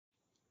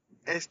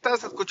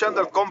Estás escuchando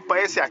al compa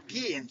ese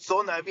aquí en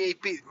Zona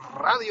VIP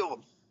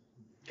Radio.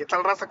 ¿Qué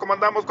tal, raza? ¿Cómo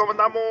andamos? ¿Cómo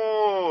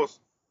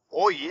andamos?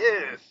 Hoy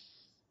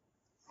es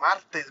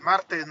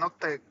martes, no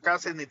te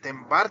cases ni te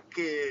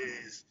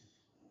embarques.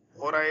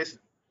 Ahora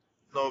es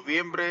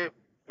noviembre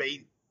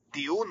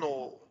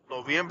 21,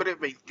 noviembre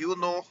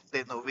 21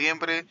 de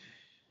noviembre.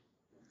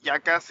 Ya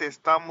casi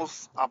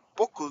estamos a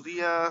pocos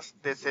días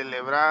de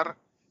celebrar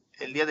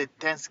el día de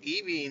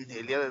Thanksgiving,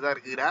 el día de dar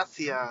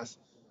gracias.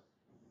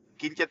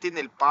 ¿Quién ya tiene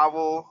el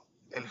pavo,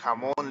 el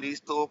jamón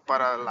listo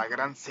para la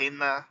gran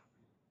cena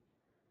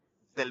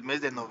del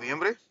mes de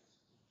noviembre?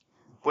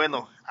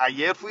 Bueno,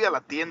 ayer fui a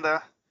la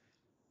tienda,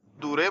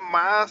 duré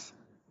más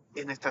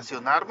en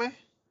estacionarme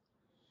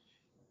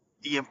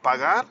y en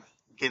pagar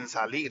que en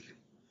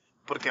salir.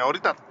 Porque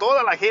ahorita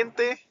toda la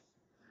gente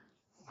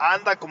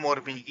anda como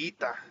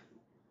hormiguita,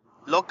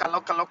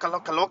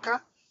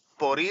 loca,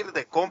 por ir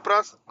de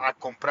compras a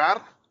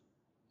comprar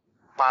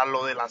para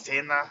lo de la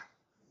cena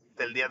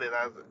del día de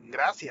dar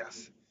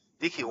gracias.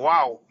 Dije,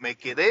 wow, me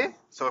quedé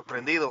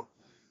sorprendido.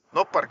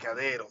 No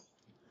parqueadero.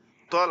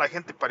 Toda la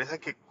gente parecía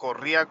que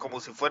corría como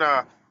si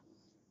fuera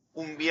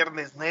un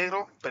viernes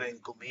negro, pero en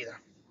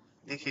comida.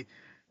 Dije,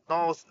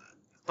 no,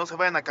 no se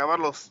vayan a acabar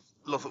los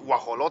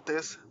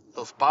guajolotes,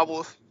 los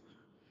pavos,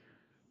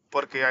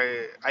 porque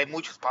hay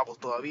muchos pavos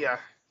todavía.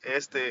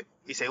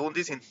 Y según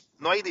dicen,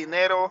 no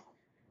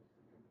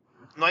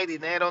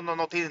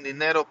tienen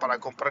dinero para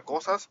comprar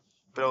cosas,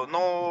 pero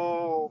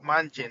no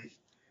manchen,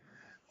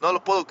 no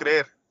lo puedo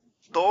creer.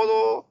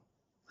 Todo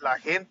la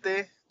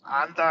gente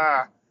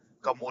anda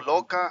como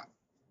loca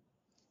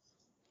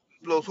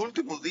los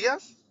últimos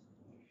días,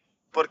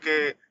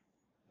 porque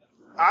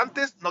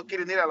antes no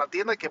quieren ir a la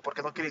tienda que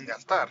porque no quieren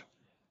gastar,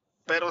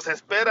 pero se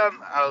esperan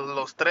a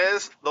los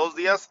 2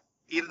 días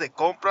ir de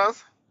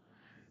compras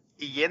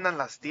y llenan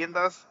las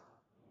tiendas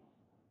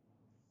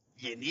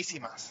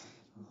llenísimas.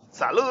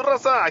 Saludos,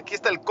 raza, aquí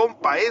está el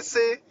compa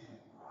ese,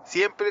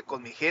 siempre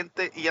con mi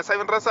gente. Y ya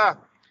saben,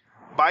 raza,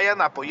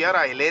 vayan a apoyar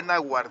a Elena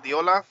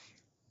Guardiola.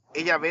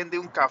 Ella vende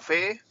un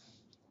café,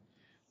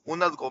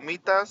 unas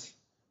gomitas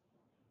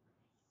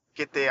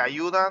que te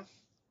ayudan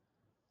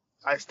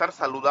a estar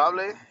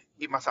saludable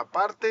y más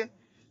aparte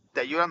te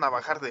ayudan a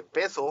bajar de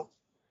peso.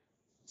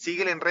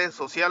 Síguele en redes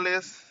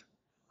sociales,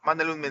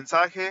 mándale un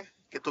mensaje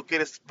que tú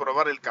quieres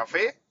probar el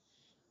café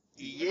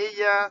y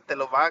ella te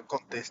lo va a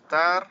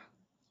contestar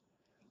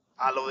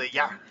a lo de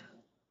ya.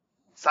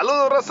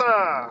 ¡Saludos,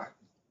 raza!